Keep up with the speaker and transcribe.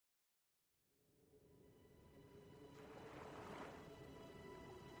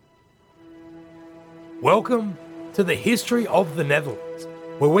Welcome to the History of the Netherlands,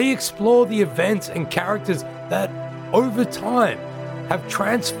 where we explore the events and characters that, over time, have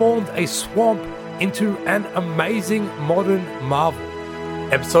transformed a swamp into an amazing modern marvel.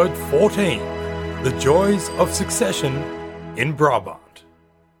 Episode 14, The Joys of Succession in Brabant.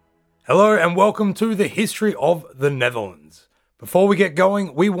 Hello and welcome to the History of the Netherlands. Before we get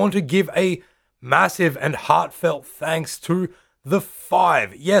going, we want to give a massive and heartfelt thanks to the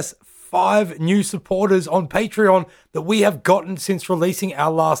five new supporters on Patreon that we have gotten since releasing our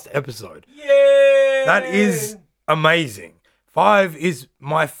last episode. Yay! That is amazing. 5 is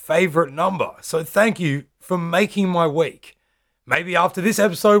my favorite number, so thank you for making my week. Maybe after this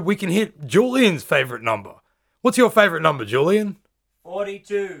episode we can hit Julian's favorite number. What's your favorite number, Julian?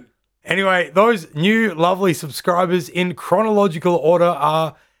 42. Anyway, those new lovely subscribers in chronological order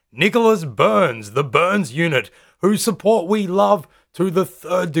are Nicholas Burns, the Burns Unit, whose support we love to the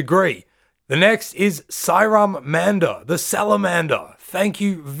third degree. The next is Sairam Manda, the Salamander. Thank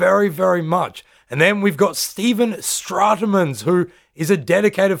you very, very much. And then we've got Stephen Stratemans, who is a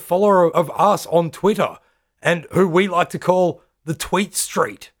dedicated follower of us on Twitter and who we like to call the Tweet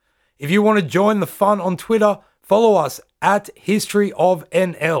Street. If you want to join the fun on Twitter, follow us at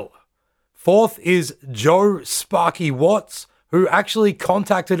HistoryOfNL. Fourth is Joe Sparky Watts, who actually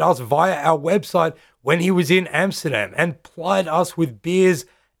contacted us via our website when he was in Amsterdam and plied us with beers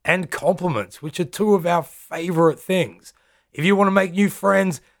and compliments, which are two of our favorite things. If you want to make new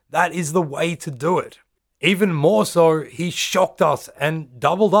friends, that is the way to do it. Even more so, he shocked us and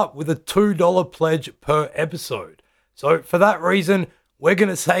doubled up with a $2 pledge per episode. So for that reason, we're going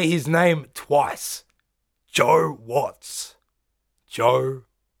to say his name twice. Joe Watts. Joe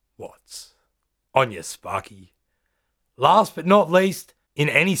Watts. On you, Sparky. Last but not least, in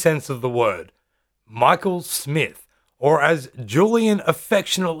any sense of the word, Michael Smith, or as Julian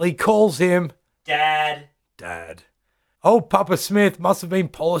affectionately calls him, Dad. Old Papa Smith must have been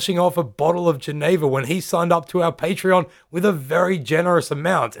polishing off a bottle of Geneva when he signed up to our Patreon with a very generous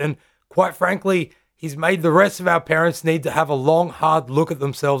amount, and quite frankly, he's made the rest of our parents need to have a long, hard look at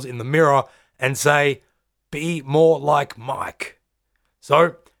themselves in the mirror and say, be more like Mike.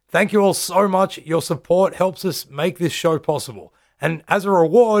 So, thank you all so much. Your support helps us make this show possible. And as a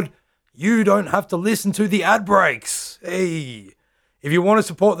reward, you don't have to listen to the ad breaks. Hey. If you want to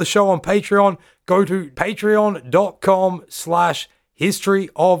support the show on Patreon, go to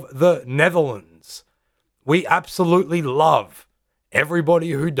patreon.com/historyofthenetherlands. We absolutely love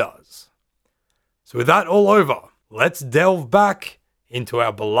everybody who does. So with that all over, let's delve back into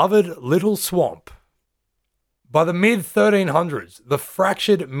our beloved little swamp. By the mid-1300s, the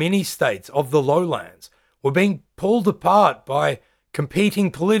fractured mini-states of the lowlands were being pulled apart by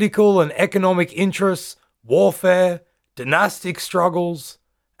competing political and economic interests, warfare, dynastic struggles,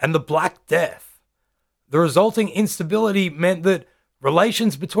 and the Black Death. The resulting instability meant that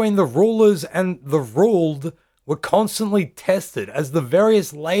relations between the rulers and the ruled were constantly tested as the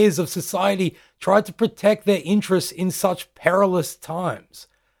various layers of society tried to protect their interests in such perilous times.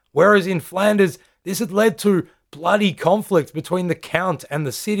 Whereas in Flanders, this had led to bloody conflict between the Count and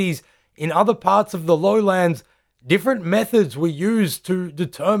the cities, in other parts of the lowlands, different methods were used to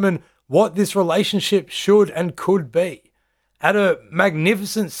determine what this relationship should and could be. At a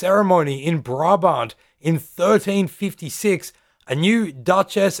magnificent ceremony in Brabant in 1356, a new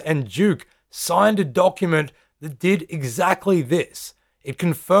Duchess and Duke signed a document that did exactly this. It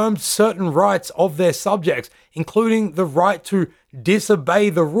confirmed certain rights of their subjects, including the right to disobey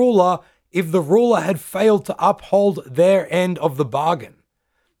the ruler if the ruler had failed to uphold their end of the bargain.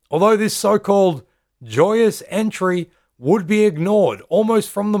 Although this so-called joyous entry would be ignored almost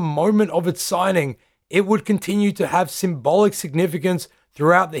from the moment of its signing, it would continue to have symbolic significance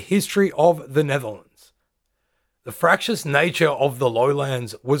throughout the history of the Netherlands. The fractious nature of the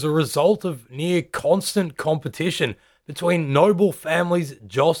lowlands was a result of near constant competition between noble families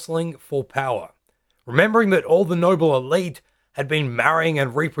jostling for power. Remembering that all the noble elite had been marrying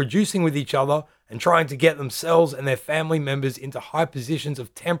and reproducing with each other and trying to get themselves and their family members into high positions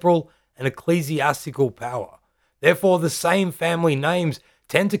of temporal and ecclesiastical power. Therefore, the same family names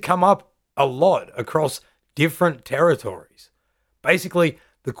tend to come up a lot across different territories. Basically,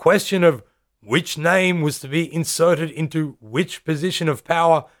 the question of which name was to be inserted into which position of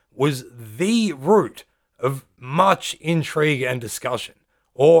power was the root of much intrigue and discussion.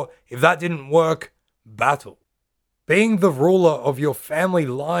 Or, if that didn't work, battle. Being the ruler of your family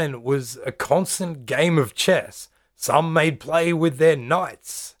line was a constant game of chess. Some made play with their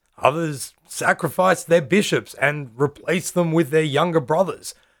knights. Others sacrificed their bishops and replaced them with their younger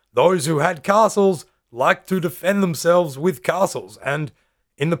brothers. Those who had castles liked to defend themselves with castles, and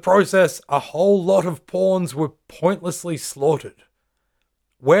In the process, a whole lot of pawns were pointlessly slaughtered.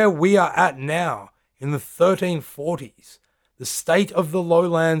 Where we are at now, in the 1340s, the state of the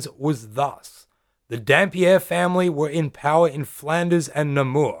lowlands was thus. The Dampierre family were in power in Flanders and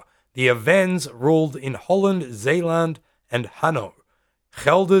Namur. The Avens ruled in Holland, Zeeland, and Hainaut.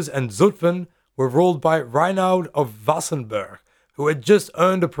 Gelders and Zutphen were ruled by Reinoud of Wassenberg, who had just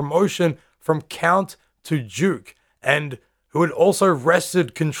earned a promotion from count to duke, and who had also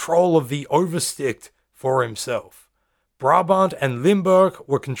wrested control of the Oversticht for himself. Brabant and Limburg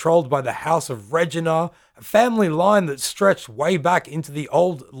were controlled by the House of Regenar, a family line that stretched way back into the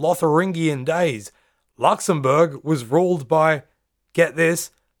old Lotharingian days. Luxembourg was ruled by, get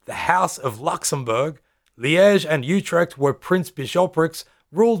this, the House of Luxembourg. Liège and Utrecht were prince-bishoprics,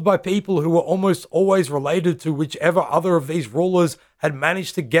 ruled by people who were almost always related to whichever other of these rulers had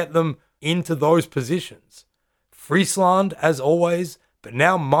managed to get them into those positions. Friesland, as always, but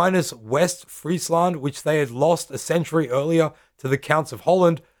now minus West Friesland, which they had lost a century earlier to the Counts of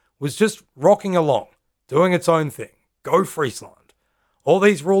Holland, was just rocking along, doing its own thing. Go Friesland. All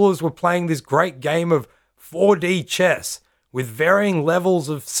these rulers were playing this great game of 4D chess with varying levels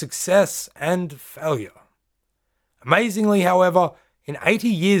of success and failure. Amazingly, however, in 80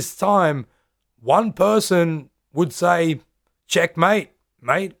 years' time, one person would say, checkmate,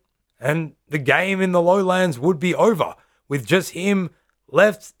 mate, and the game in the lowlands would be over, with just him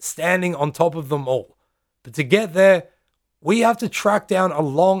left standing on top of them all. But to get there, we have to track down a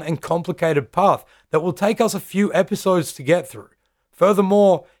long and complicated path that will take us a few episodes to get through.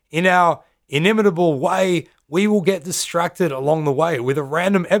 Furthermore, in our inimitable way, we will get distracted along the way with a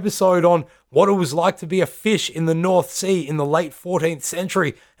random episode on what it was like to be a fish in the North Sea in the late 14th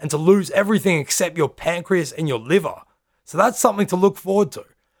century and to lose everything except your pancreas and your liver. So that's something to look forward to.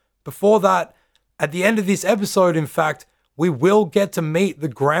 Before that, at the end of this episode, in fact, we will get to meet the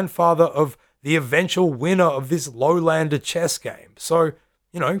grandfather of the eventual winner of this Lowlander chess game. So,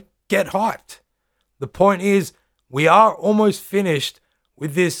 get hyped. The point is, we are almost finished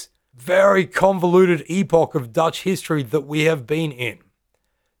with this very convoluted epoch of Dutch history that we have been in.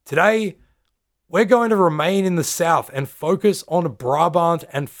 Today, we're going to remain in the south and focus on Brabant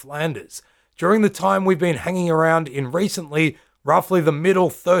and Flanders. During the time we've been hanging around in recently, roughly the middle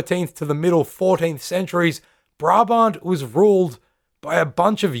 13th to the middle 14th centuries, Brabant was ruled by a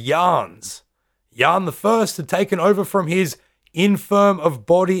bunch of Jans. Jan I had taken over from his infirm of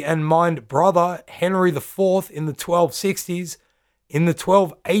body and mind brother, Henry IV, in the 1260s. In the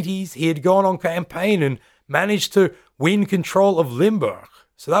 1280s, he had gone on campaign and managed to win control of Limburg.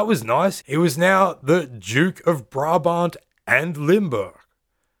 So that was nice. He was now the Duke of Brabant and Limburg.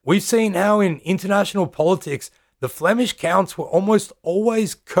 We've seen how in international politics, the Flemish counts were almost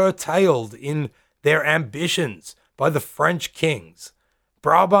always curtailed in their ambitions by the French kings.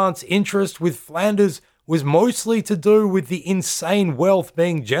 Brabant's interest with Flanders was mostly to do with the insane wealth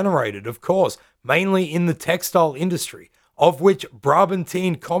being generated, of course, mainly in the textile industry, of which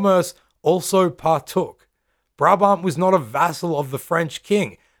Brabantine commerce also partook. Brabant was not a vassal of the French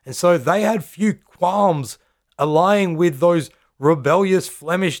king, and so they had few qualms allying with those rebellious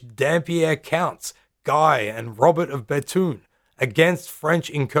Flemish Dampierre counts, Guy and Robert of Bethune, against French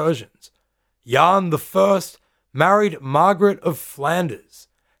incursions. Jan I married Margaret of Flanders.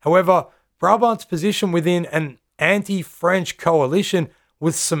 However, Brabant's position within an anti-French coalition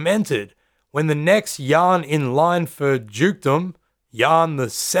was cemented when the next Jan in line for dukedom, Jan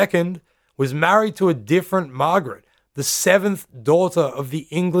II, was married to a different Margaret, the seventh daughter of the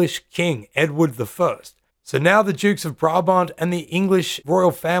English king, Edward I. So now the Dukes of Brabant and the English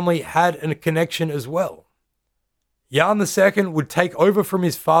royal family had a connection as well. Jan II would take over from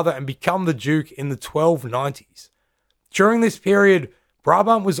his father and become the Duke in the 1290s. During this period,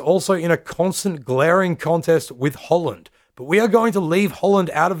 Brabant was also in a constant glaring contest with Holland, but we are going to leave Holland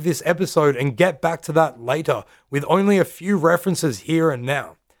out of this episode and get back to that later with only a few references here and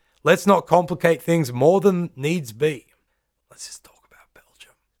now. Let's not complicate things more than needs be. Let's just talk about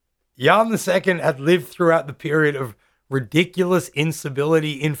Belgium. Jan II had lived throughout the period of ridiculous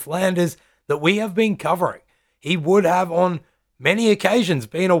instability in Flanders that we have been covering. He would have on many occasions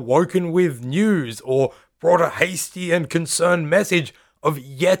been awoken with news or brought a hasty and concerned message of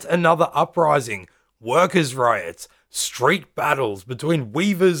yet another uprising, workers' riots, street battles between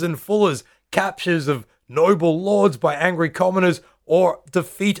weavers and fullers, captures of noble lords by angry commoners, or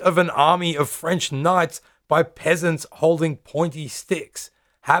defeat of an army of French knights by peasants holding pointy sticks,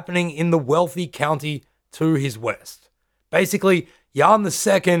 happening in the wealthy county to his west. Basically, Jan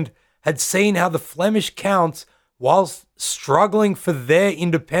II had seen how the Flemish counts, whilst struggling for their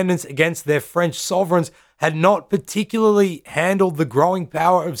independence against their French sovereigns, had not particularly handled the growing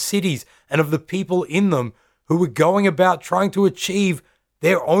power of cities and of the people in them who were going about trying to achieve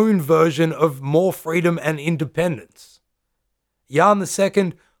their own version of more freedom and independence. Jan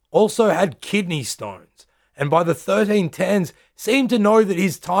II also had kidney stones, and by the 1310s seemed to know that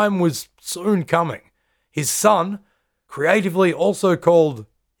his time was soon coming. His son, creatively also called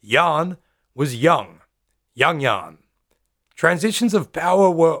Jan, was young Jan. Transitions of power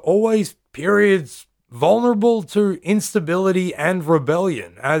were always periods vulnerable to instability and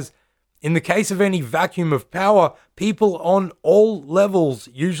rebellion, as in the case of any vacuum of power, people on all levels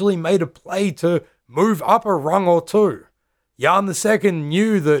usually made a play to move up a rung or two. Jan II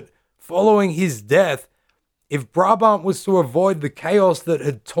knew that following his death, if Brabant was to avoid the chaos that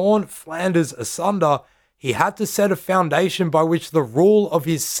had torn Flanders asunder, he had to set a foundation by which the rule of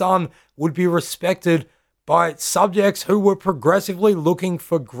his son would be respected by subjects who were progressively looking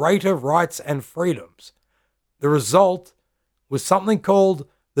for greater rights and freedoms. The result was something called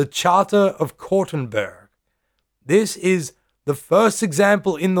the Charter of Kortenberg. This is the first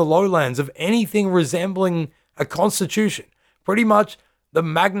example in the lowlands of anything resembling a constitution, pretty much the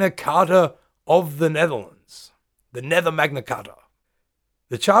Magna Carta of the Netherlands, the Nether Magna Carta.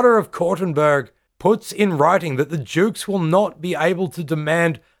 The Charter of Kortenberg puts in writing that the dukes will not be able to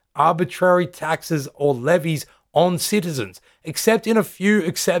demand arbitrary taxes or levies on citizens, except in a few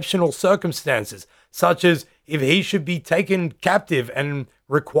exceptional circumstances, such as if he should be taken captive and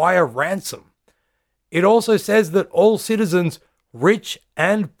require ransom. It also says that all citizens, rich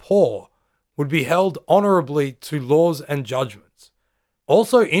and poor, would be held honorably to laws and judgments.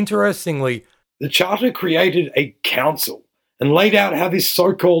 Also, interestingly, the Charter created a council and laid out how this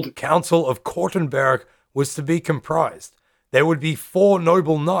so-called Council of Kortenberg was to be comprised. There would be 4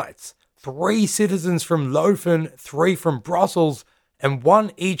 noble knights, 3 citizens from Leuven, 3 from Brussels, and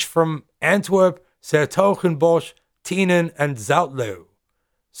 1 each from Antwerp, 's-Hertogenbosch, Tienen, and Zoutleeuw.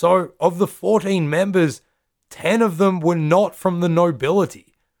 So, of the 14 members, 10 of them were not from the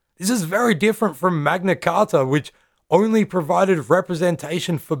nobility. This is very different from Magna Carta, which only provided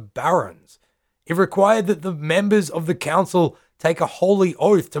representation for barons. It required that the members of the council take a holy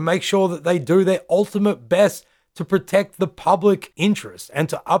oath to make sure that they do their ultimate best to protect the public interest and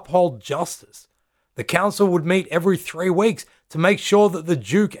to uphold justice. The council would meet every 3 weeks to make sure that the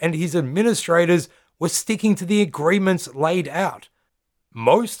Duke and his administrators were sticking to the agreements laid out.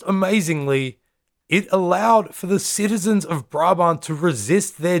 Most amazingly, it allowed for the citizens of Brabant to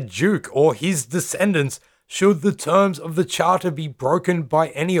resist their Duke or his descendants should the terms of the Charter be broken by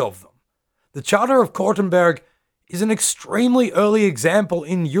any of them. The Charter of Kortenberg is an extremely early example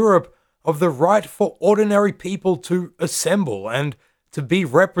in Europe of the right for ordinary people to assemble and to be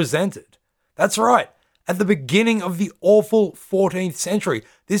represented. That's right, at the beginning of the awful 14th century,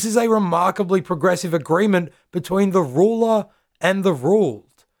 this is a remarkably progressive agreement between the ruler and the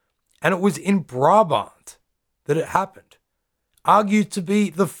ruled. And it was in Brabant that it happened, argued to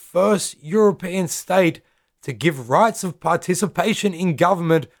be the first European state to give rights of participation in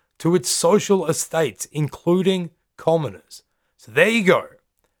government to its social estates, including commoners. So there you go.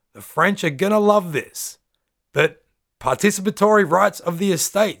 The French are gonna love this. But participatory rights of the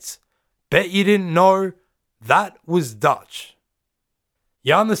estates, bet you didn't know that was Dutch.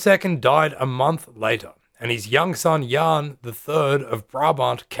 Jan II died a month later, and his young son Jan III of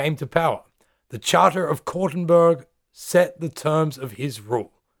Brabant came to power. The Charter of Kortenberg set the terms of his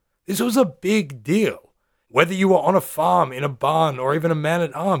rule. This was a big deal. Whether you were on a farm, in a barn, or even a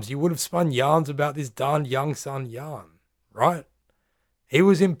man-at-arms, you would have spun yarns about this darn young son Jan, right? He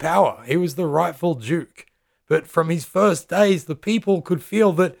was in power. He was the rightful duke. But from his first days, the people could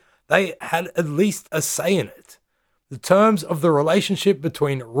feel that they had at least a say in it. The terms of the relationship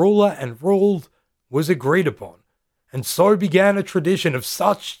between ruler and ruled was agreed upon, and so began a tradition of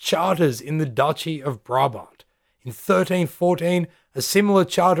such charters in the Duchy of Brabant. In 1314, a similar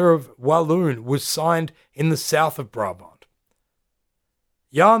charter of Walloon was signed in the south of Brabant.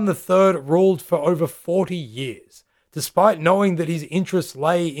 Jan III ruled for over 40 years. Despite knowing that his interests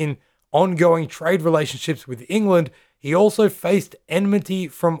lay in ongoing trade relationships with England, he also faced enmity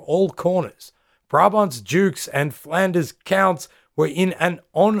from all corners. Brabant's dukes and Flanders counts were in an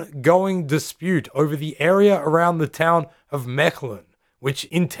ongoing dispute over the area around the town of Mechelen, which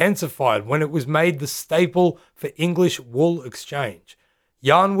intensified when it was made the staple for English wool exchange.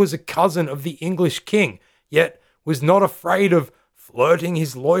 Jan was a cousin of the English king, yet was not afraid of flirting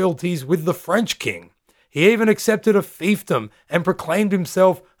his loyalties with the French king. He even accepted a fiefdom and proclaimed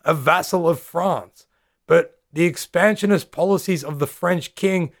himself a vassal of France. But the expansionist policies of the French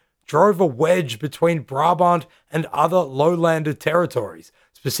king drove a wedge between Brabant and other lowlander territories,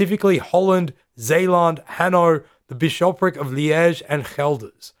 specifically Holland, Zeeland, Hainaut, the Bishopric of Liège, and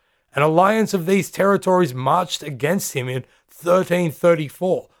Gelders. An alliance of these territories marched against him in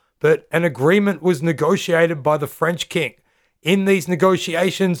 1334, but an agreement was negotiated by the French king. In these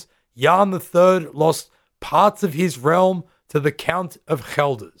negotiations, Jan III lost parts of his realm to the Count of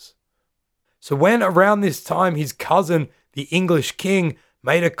Gelders. So when around this time his cousin, the English king,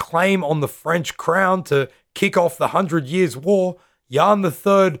 made a claim on the French crown to kick off the 100 Years' War, Jan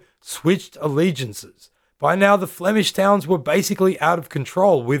III switched allegiances. By now, the Flemish towns were basically out of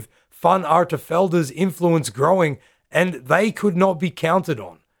control, with Van Artevelde's influence growing, and they could not be counted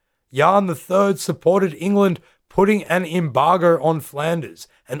on. Jan III supported England putting an embargo on Flanders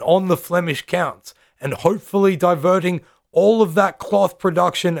and on the Flemish counts, and hopefully diverting all of that cloth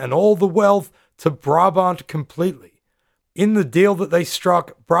production and all the wealth to Brabant completely. In the deal that they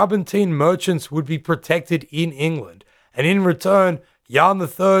struck, Brabantine merchants would be protected in England, and in return, Jan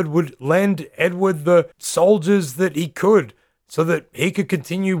III would lend Edward the soldiers that he could so that he could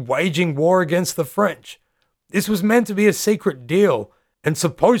continue waging war against the French. This was meant to be a secret deal and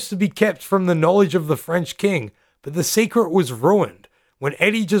supposed to be kept from the knowledge of the French king, but the secret was ruined when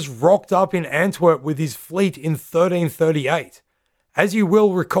Eddie just rocked up in Antwerp with his fleet in 1338. As you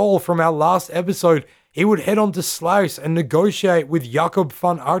will recall from our last episode, he would head on to Sluis and negotiate with Jacob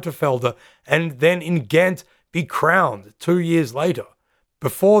van Artevelde, and then in Ghent be crowned 2 years later.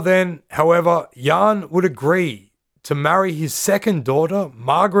 Before then, however, Jan would agree to marry his second daughter,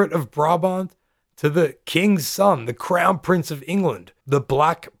 Margaret of Brabant, to the king's son, the Crown Prince of England, the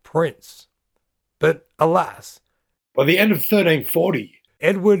Black Prince. But alas, by the end of 1340,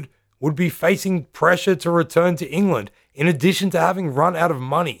 Edward would be facing pressure to return to England. In addition to having run out of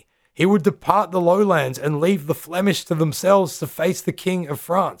money, he would depart the lowlands and leave the Flemish to themselves to face the King of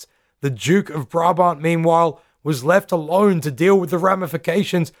France. The Duke of Brabant, meanwhile, was left alone to deal with the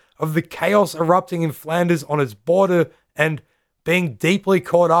ramifications of the chaos erupting in Flanders on its border and being deeply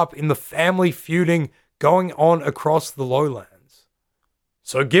caught up in the family feuding going on across the lowlands.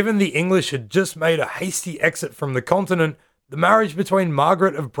 So given the English had just made a hasty exit from the continent, the marriage between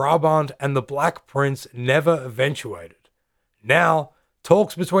Margaret of Brabant and the Black Prince never eventuated. Now,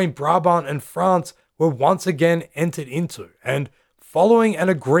 talks between Brabant and France were once again entered into, and following an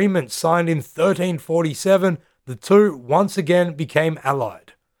agreement signed in 1347, the two once again became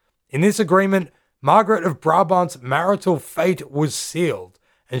allied. In this agreement, Margaret of Brabant's marital fate was sealed,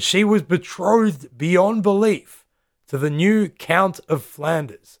 and she was betrothed beyond belief to the new Count of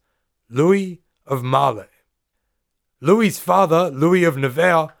Flanders, Louis of Marle. Louis's father, Louis of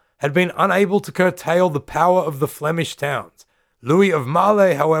Nevers, had been unable to curtail the power of the Flemish towns. Louis of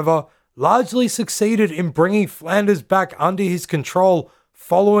Marle, however, largely succeeded in bringing Flanders back under his control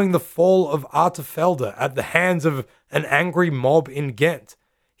following the fall of Artevelde at the hands of an angry mob in Ghent.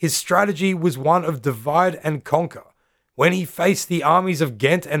 His strategy was one of divide and conquer. When he faced the armies of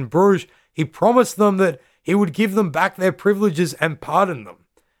Ghent and Bruges, he promised them that he would give them back their privileges and pardon them.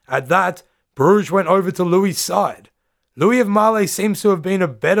 At that, Bruges went over to Louis's side. Louis of Marle seems to have been a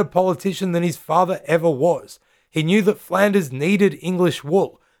better politician than his father ever was. He knew that Flanders needed English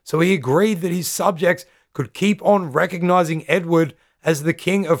wool, so he agreed that his subjects could keep on recognizing Edward as the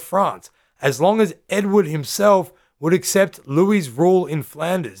King of France, as long as Edward himself would accept Louis's rule in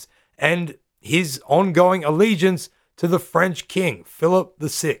Flanders and his ongoing allegiance to the French king, Philip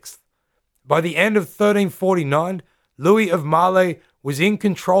VI. By the end of 1349, Louis of Marle was in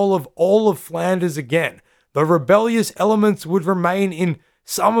control of all of Flanders again, though rebellious elements would remain in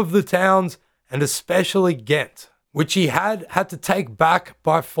some of the towns and especially Ghent, which he had to take back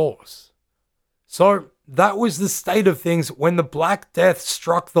by force. So that was the state of things when the Black Death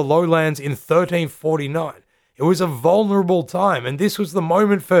struck the lowlands in 1349. It was a vulnerable time, and this was the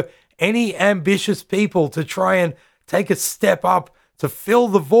moment for any ambitious people to try and take a step up to fill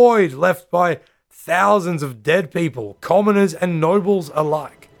the void left by thousands of dead people, commoners and nobles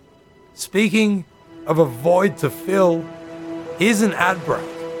alike. Speaking of a void to fill, here's an ad break.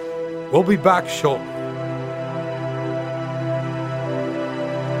 We'll be back shortly.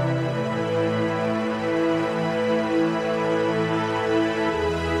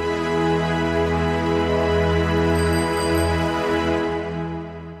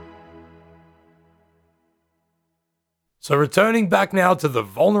 So returning back now to the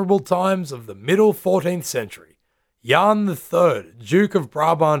vulnerable times of the middle 14th century, Jan III, Duke of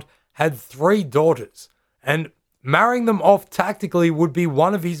Brabant, had 3 daughters, and marrying them off tactically would be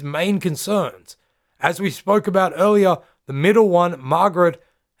one of his main concerns. As we spoke about earlier, the middle one, Margaret,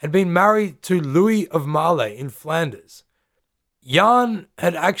 had been married to Louis of Marle in Flanders. Jan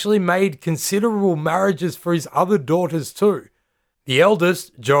had actually made considerable marriages for his other daughters too, The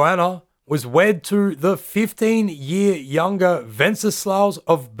eldest, Joanna, was wed to the 15-year younger Wenceslaus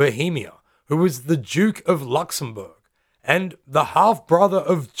of Bohemia, who was the Duke of Luxembourg, and the half-brother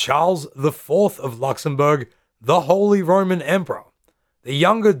of Charles IV of Luxembourg, the Holy Roman Emperor. The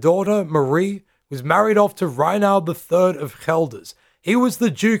younger daughter, Marie, was married off to Reinald III of Gelders. He was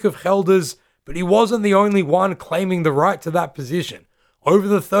the Duke of Gelders, but he wasn't the only one claiming the right to that position. Over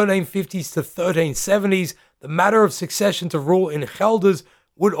the 1350s to 1370s, the matter of succession to rule in Gelders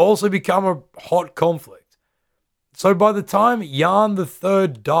would also become a hot conflict. So by the time Jan III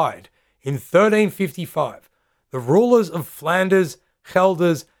died in 1355, the rulers of Flanders,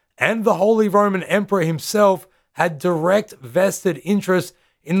 Gelders, and the Holy Roman Emperor himself had direct vested interest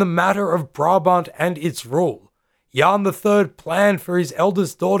in the matter of Brabant and its rule. Jan III planned for his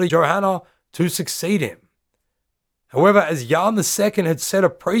eldest daughter Johanna to succeed him. However, as Jan II had set a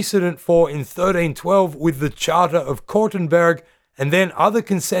precedent for in 1312 with the Charter of Kortenberg and then other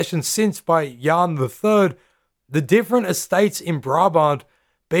concessions since by Jan III, the different estates in Brabant,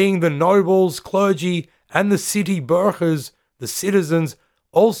 being the nobles, clergy, and the city burghers, the citizens,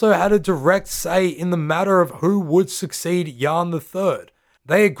 also had a direct say in the matter of who would succeed Jan III.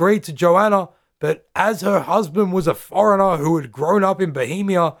 They agreed to Joanna, but as her husband was a foreigner who had grown up in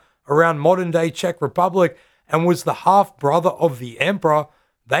Bohemia around modern-day Czech Republic and was the half-brother of the emperor,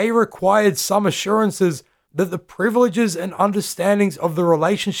 they required some assurances that the privileges and understandings of the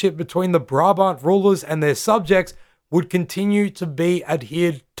relationship between the Brabant rulers and their subjects would continue to be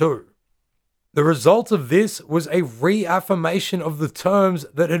adhered to. The result of this was a reaffirmation of the terms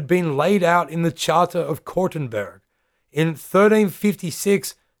that had been laid out in the Charter of Kortenberg. In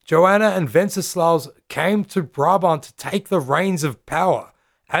 1356, Joanna and Wenceslaus came to Brabant to take the reins of power.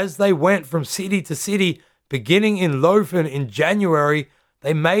 As they went from city to city, beginning in Leuven in January,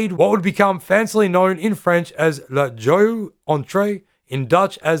 they made what would become fancily known in French as La Joyeuse Entrée, in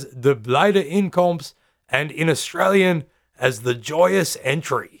Dutch as De Blijde Inkomst, and in Australian as the Joyous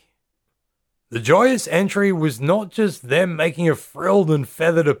Entry. The Joyous Entry was not just them making a frilled and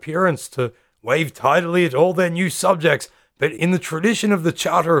feathered appearance to wave tidily at all their new subjects, but in the tradition of the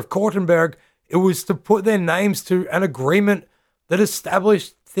Charter of Kortenberg, it was to put their names to an agreement that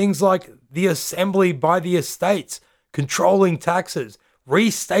established things like the assembly by the estates, controlling taxes,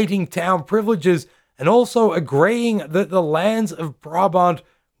 restating town privileges, and also agreeing that the lands of Brabant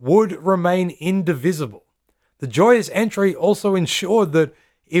would remain indivisible. The Joyous Entry also ensured that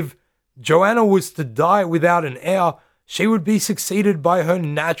if Joanna was to die without an heir, she would be succeeded by her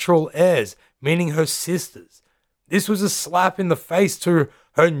natural heirs, meaning her sisters. This was a slap in the face to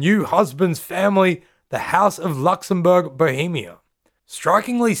her new husband's family, the House of Luxembourg-Bohemia.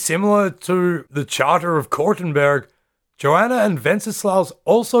 Strikingly similar to the Charter of Kortenberg, Joanna and Wenceslaus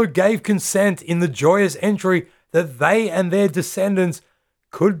also gave consent in the Joyous Entry that they and their descendants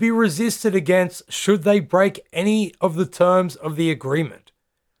could be resisted against should they break any of the terms of the agreement.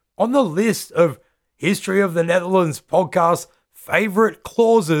 On the list of History of the Netherlands podcast favorite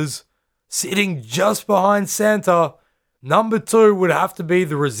clauses, sitting just behind Santa, number 2 would have to be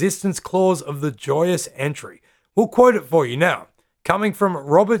the resistance clause of the Joyous Entry. We'll quote it for you now, coming from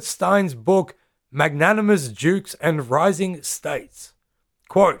Robert Stein's book, Magnanimous Dukes and Rising States.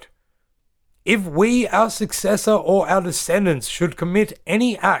 Quote, "If we, our successor or our descendants, should commit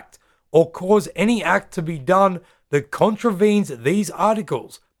any act or cause any act to be done that contravenes these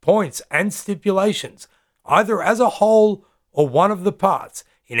articles, points, and stipulations, either as a whole or one of the parts,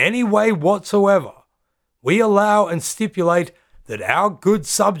 in any way whatsoever, we allow and stipulate that our good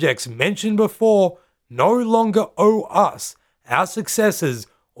subjects mentioned before no longer owe us, our successors,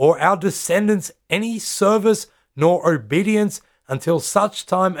 or our descendants any service nor obedience until such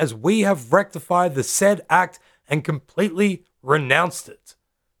time as we have rectified the said act and completely renounced it."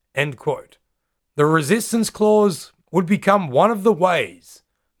 End quote. The resistance clause would become one of the ways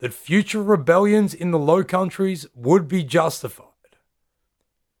that future rebellions in the Low Countries would be justified.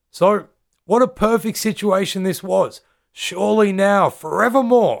 So, what a perfect situation this was. Surely now,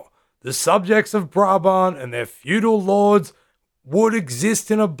 forevermore, the subjects of Brabant and their feudal lords would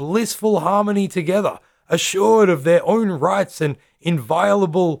exist in a blissful harmony together, assured of their own rights and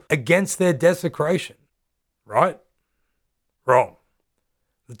inviolable against their desecration. Right? Wrong.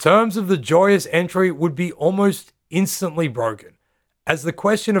 The terms of the Joyous Entry would be almost instantly broken, as the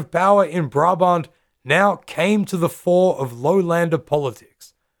question of power in Brabant now came to the fore of lowlander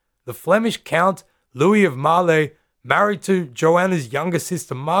politics. The Flemish Count Louis of Marle, married to Joanna's younger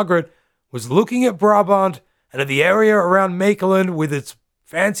sister Margaret, was looking at Brabant and at the area around Mechelen with its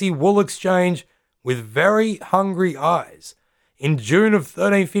fancy wool exchange with very hungry eyes. In June of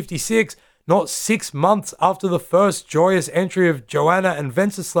 1356, not 6 months after the first joyous entry of Joanna and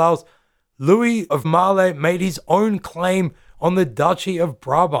Wenceslaus, Louis of Marle made his own claim on the Duchy of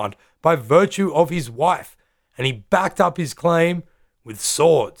Brabant by virtue of his wife, and he backed up his claim with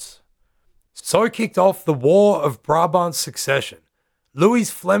swords. So kicked off the War of Brabant's succession.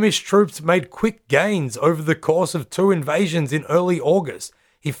 Louis's Flemish troops made quick gains over the course of 2 invasions in early August.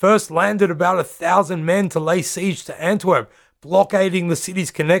 He first landed about 1,000 men to lay siege to Antwerp, blockading the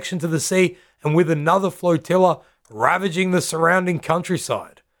city's connection to the sea, and with another flotilla ravaging the surrounding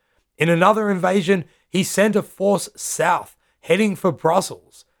countryside. In another invasion, he sent a force south, heading for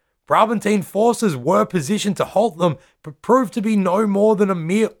Brussels. Brabantine forces were positioned to halt them, but proved to be no more than a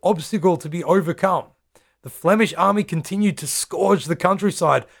mere obstacle to be overcome. The Flemish army continued to scourge the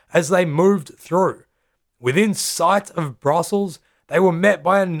countryside as they moved through. Within sight of Brussels, they were met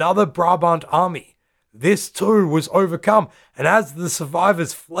by another Brabant army. This too was overcome, and as the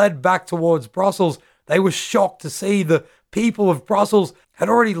survivors fled back towards Brussels, they were shocked to see the people of Brussels had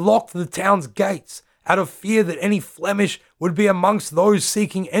already locked the town's gates out of fear that any Flemish would be amongst those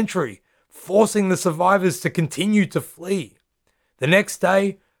seeking entry, forcing the survivors to continue to flee. The next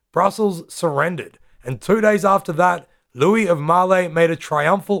day, Brussels surrendered, and 2 days after that, Louis of Marle made a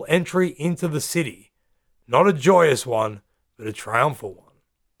triumphal entry into the city. Not a joyous one, but a triumphal one.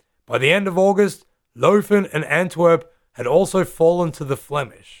 By the end of August, Leuven and Antwerp had also fallen to the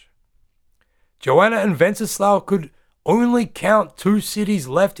Flemish. Joanna and Wenceslaus could only count 2 cities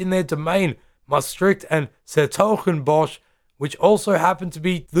left in their domain, Maastricht and 's-Hertogenbosch, which also happened to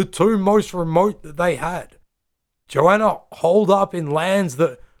be the 2 most remote that they had. Joanna holed up in lands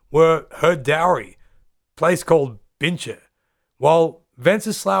that were her dowry, a place called Binche, while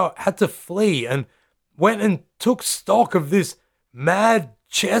Wenceslaus had to flee and went and took stock of this mad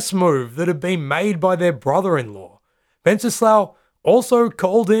chess move that had been made by their brother-in-law. Wenceslaus also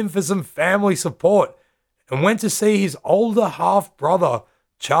called in for some family support and went to see his older half-brother,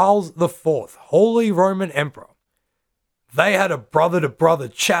 Charles IV, Holy Roman Emperor. They had a brother-to-brother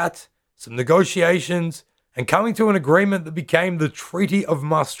chat, some negotiations, and coming to an agreement that became the Treaty of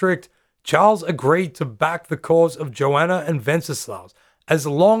Maastricht, Charles agreed to back the cause of Joanna and Wenceslaus as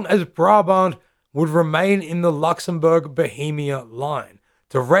long as Brabant would remain in the Luxembourg-Bohemia line,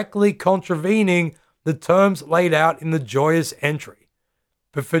 directly contravening the terms laid out in the joyous entry.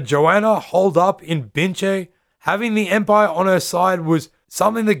 But for Joanna holed up in Binche, having the empire on her side was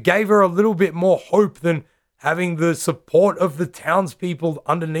something that gave her a little bit more hope than having the support of the townspeople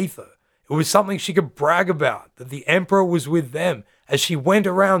underneath her. It was something she could brag about, that the emperor was with them as she went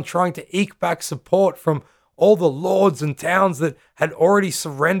around trying to eke back support from all the lords and towns that had already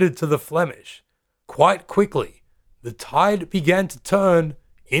surrendered to the Flemish. Quite quickly, the tide began to turn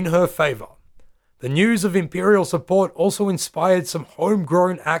in her favor. The news of imperial support also inspired some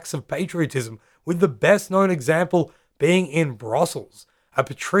homegrown acts of patriotism, with the best known example being in Brussels. A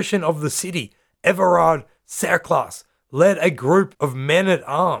patrician of the city, Everard Serclas, led a group of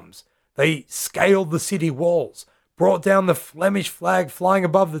men-at-arms. They scaled the city walls, brought down the Flemish flag flying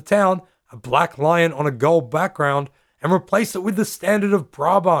above the town, a black lion on a gold background, and replaced it with the standard of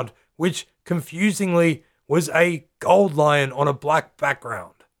Brabant, which, confusingly, was a gold lion on a black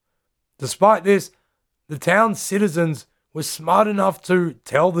background. Despite this, the town's citizens were smart enough to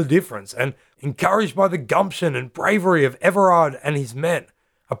tell the difference, and encouraged by the gumption and bravery of Everard and his men,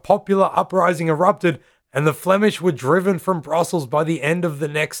 a popular uprising erupted, and the Flemish were driven from Brussels by the end of the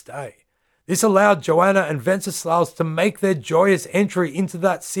next day. This allowed Joanna and Wenceslaus to make their joyous entry into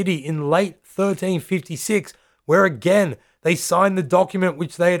that city in late 1356, where again they signed the document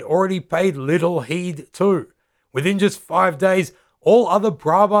which they had already paid little heed to. Within just 5 days, all other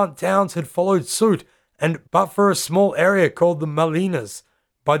Brabant towns had followed suit, and but for a small area called the Malines,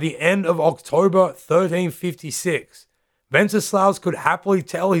 by the end of October 1356, Wenceslaus could happily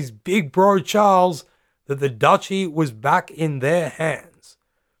tell his big bro Charles that the duchy was back in their hands.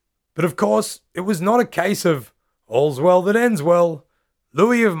 But of course, it was not a case of all's well that ends well.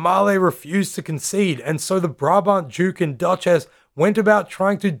 Louis of Marle refused to concede, and so the Brabant Duke and Duchess went about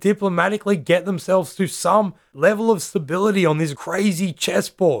trying to diplomatically get themselves to some level of stability on this crazy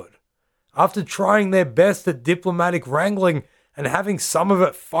chessboard. After trying their best at diplomatic wrangling and having some of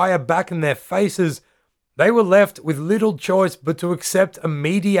it fire back in their faces, they were left with little choice but to accept a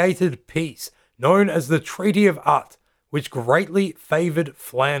mediated peace known as the Treaty of Ath, which greatly favoured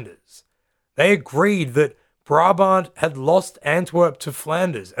Flanders. They agreed that Brabant had lost Antwerp to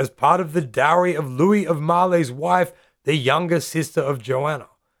Flanders as part of the dowry of Louis of Marle's wife, the younger sister of Joanna.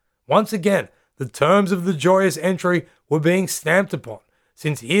 Once again, the terms of the joyous entry were being stamped upon,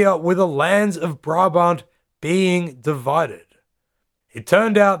 since here were the lands of Brabant being divided. It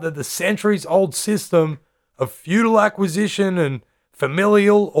turned out that the centuries-old system of feudal acquisition and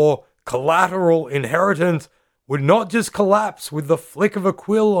familial or collateral inheritance would not just collapse with the flick of a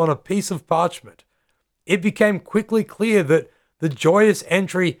quill on a piece of parchment. It became quickly clear that the joyous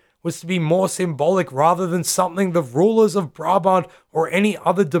entry was to be more symbolic rather than something the rulers of Brabant or any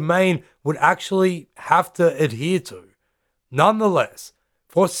other domain would actually have to adhere to. Nonetheless,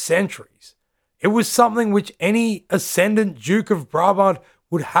 for centuries, it was something which any ascendant Duke of Brabant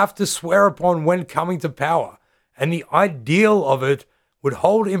would have to swear upon when coming to power, and the ideal of it would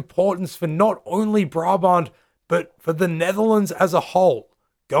hold importance for not only Brabant, but for the Netherlands as a whole,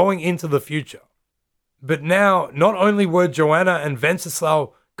 going into the future. But now, not only were Joanna and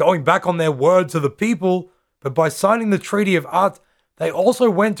Wenceslao going back on their word to the people, but by signing the Treaty of Ath, they also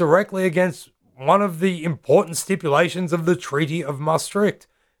went directly against one of the important stipulations of the Treaty of Maastricht,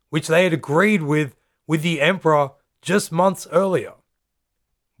 which they had agreed with the Emperor just months earlier.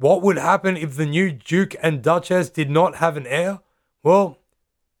 What would happen if the new Duke and Duchess did not have an heir? Well,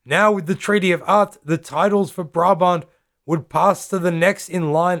 now with the Treaty of Ath, the titles for Brabant would pass to the next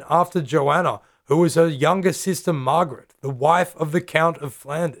in line after Joanna, who was her younger sister Margaret, the wife of the Count of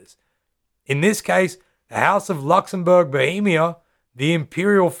Flanders. In this case, the House of Luxembourg-Bohemia, the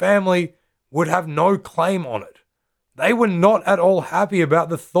imperial family, would have no claim on it. They were not at all happy about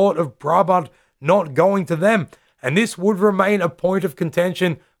the thought of Brabant not going to them, and this would remain a point of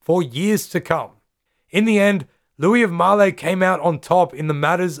contention for years to come. In the end, Louis of Maille came out on top in the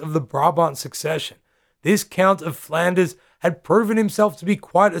matters of the Brabant succession. This Count of Flanders had proven himself to be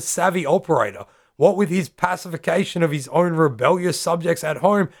quite a savvy operator, what with his pacification of his own rebellious subjects at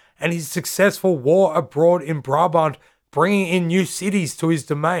home and his successful war abroad in Brabant, bringing in new cities to his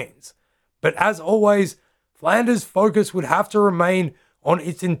domains. But as always, Flanders' focus would have to remain on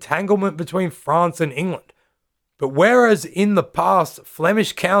its entanglement between France and England. But whereas in the past,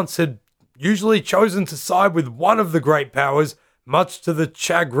 Flemish counts had usually chosen to side with one of the great powers, much to the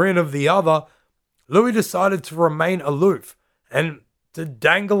chagrin of the other, Louis decided to remain aloof and to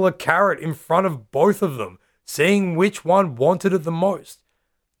dangle a carrot in front of both of them, seeing which one wanted it the most.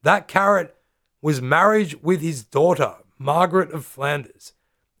 That carrot was marriage with his daughter, Margaret of Flanders.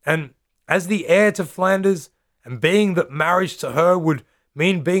 And as the heir to Flanders, and being that marriage to her would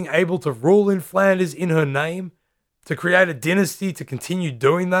mean being able to rule in Flanders in her name, to create a dynasty to continue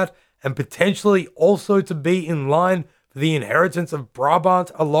doing that, and potentially also to be in line for the inheritance of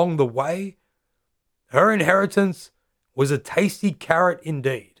Brabant along the way, her inheritance was a tasty carrot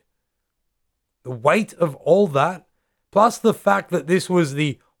indeed. The weight of all that, plus the fact that this was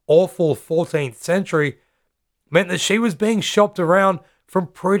the awful 14th century, meant that she was being shopped around from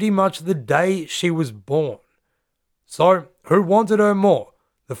pretty much the day she was born. So, who wanted her more,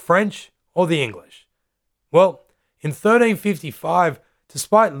 the French or the English? Well, in 1355,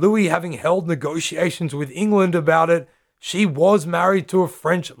 despite Louis having held negotiations with England about it, she was married to a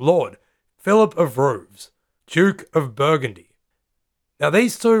French lord, Philip of Rouvres, Duke of Burgundy. Now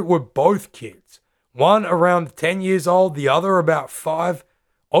these two were both kids, one around 10 years old, the other about 5.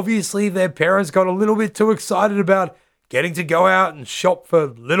 Obviously their parents got a little bit too excited about getting to go out and shop for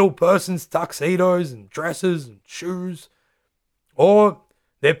little person's tuxedos and dresses and shoes. Or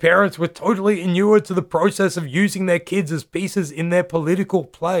their parents were totally inured to the process of using their kids as pieces in their political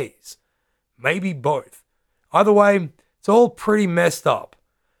plays. Maybe both. Either way, it's all pretty messed up.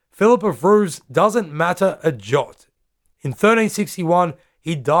 Philip of Rouvres doesn't matter a jot. In 1361,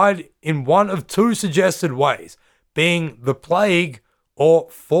 he died in one of two suggested ways, being the plague or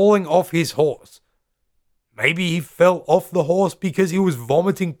falling off his horse. Maybe he fell off the horse because he was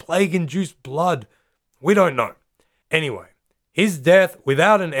vomiting plague-induced blood. We don't know. Anyway, his death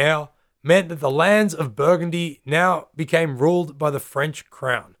without an heir meant that the lands of Burgundy now became ruled by the French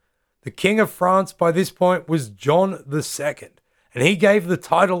crown. The King of France by this point was John II, and he gave the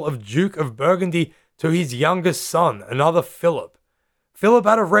title of Duke of Burgundy to his youngest son, another Philip. Philip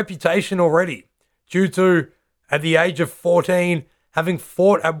had a reputation already, due to, at the age of 14, having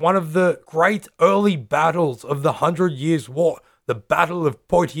fought at one of the great early battles of the 100 Years' War, the Battle of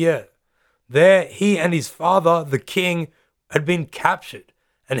Poitiers. There, he and his father, the king, had been captured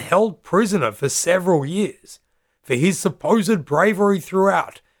and held prisoner for several years. For his supposed bravery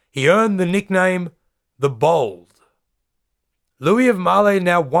throughout, he earned the nickname the Bold. Louis of Maille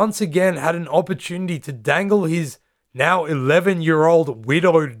now once again had an opportunity to dangle his now 11-year-old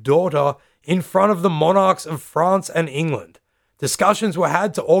widowed daughter in front of the monarchs of France and England. Discussions were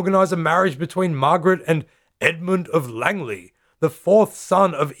had to organise a marriage between Margaret and Edmund of Langley, the fourth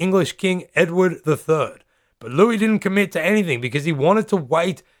son of English King Edward III. But Louis didn't commit to anything because he wanted to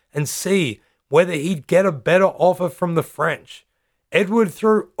wait and see whether he'd get a better offer from the French. Edward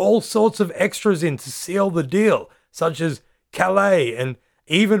threw all sorts of extras in to seal the deal, such as Calais and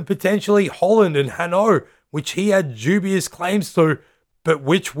even potentially Holland and Hainaut, which he had dubious claims to, but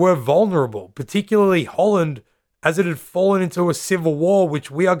which were vulnerable, particularly Holland, as it had fallen into a civil war,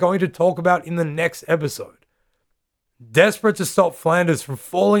 which we are going to talk about in the next episode. Desperate to stop Flanders from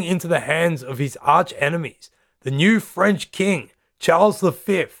falling into the hands of his arch enemies, the new French king, Charles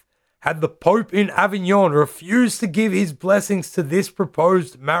V, had the Pope in Avignon refuse to give his blessings to this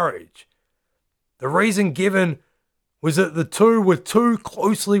proposed marriage. The reason given was that the two were too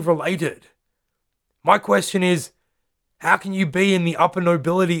closely related. My question is, how can you be in the upper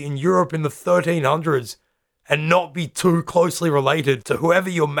nobility in Europe in the 1300s and not be too closely related to whoever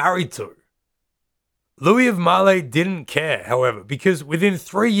you're married to? Louis of Male didn't care, however, because within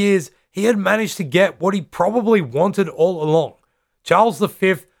 3 years, he had managed to get what he probably wanted all along. Charles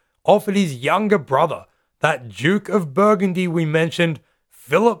V offered his younger brother, that Duke of Burgundy we mentioned,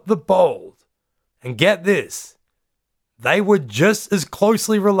 Philip the Bold. And get this, they were just as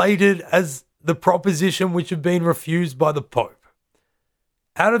closely related as the proposition which had been refused by the Pope.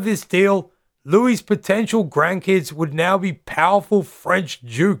 Out of this deal, Louis's potential grandkids would now be powerful French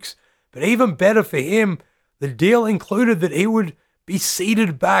dukes, but even better for him, the deal included that he would be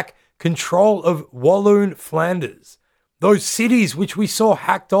ceded back control of Walloon Flanders, those cities which we saw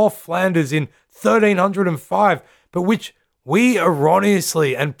hacked off Flanders in 1305, but which we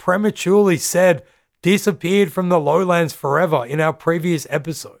erroneously and prematurely said disappeared from the lowlands forever in our previous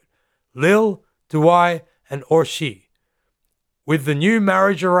episode. Lille, Douai, and Orchy. With the new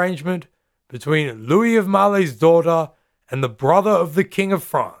marriage arrangement between Louis of Male's daughter and the brother of the King of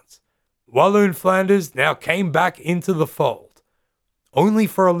France, Walloon Flanders now came back into the fold, only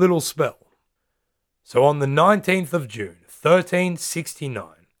for a little spell. So on the 19th of June,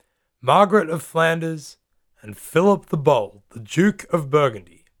 1369, Margaret of Flanders and Philip the Bold, the Duke of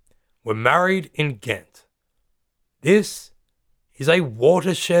Burgundy, were married in Ghent. This is a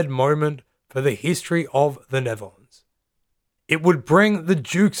watershed moment for the history of the Netherlands. It would bring the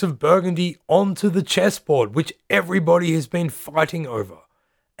Dukes of Burgundy onto the chessboard, which everybody has been fighting over,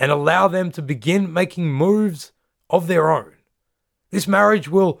 and allow them to begin making moves of their own. This marriage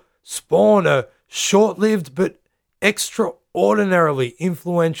will spawn a short-lived but extraordinarily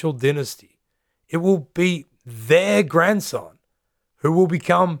influential dynasty. It will be their grandson who will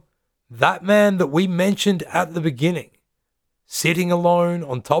become that man that we mentioned at the beginning, sitting alone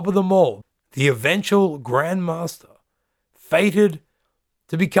on top of them all, the eventual Grand Master, fated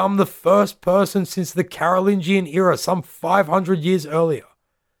to become the first person since the Carolingian era some 500 years earlier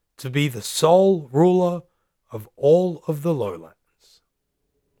to be the sole ruler of all of the lowlands.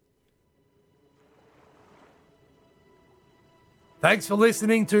 Thanks for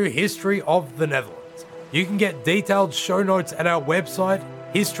listening to History of the Netherlands. You can get detailed show notes at our website,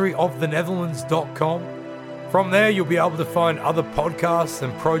 historyofthenetherlands.com. From there, you'll be able to find other podcasts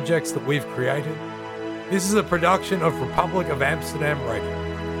and projects that we've created. This is a production of Republic of Amsterdam Radio.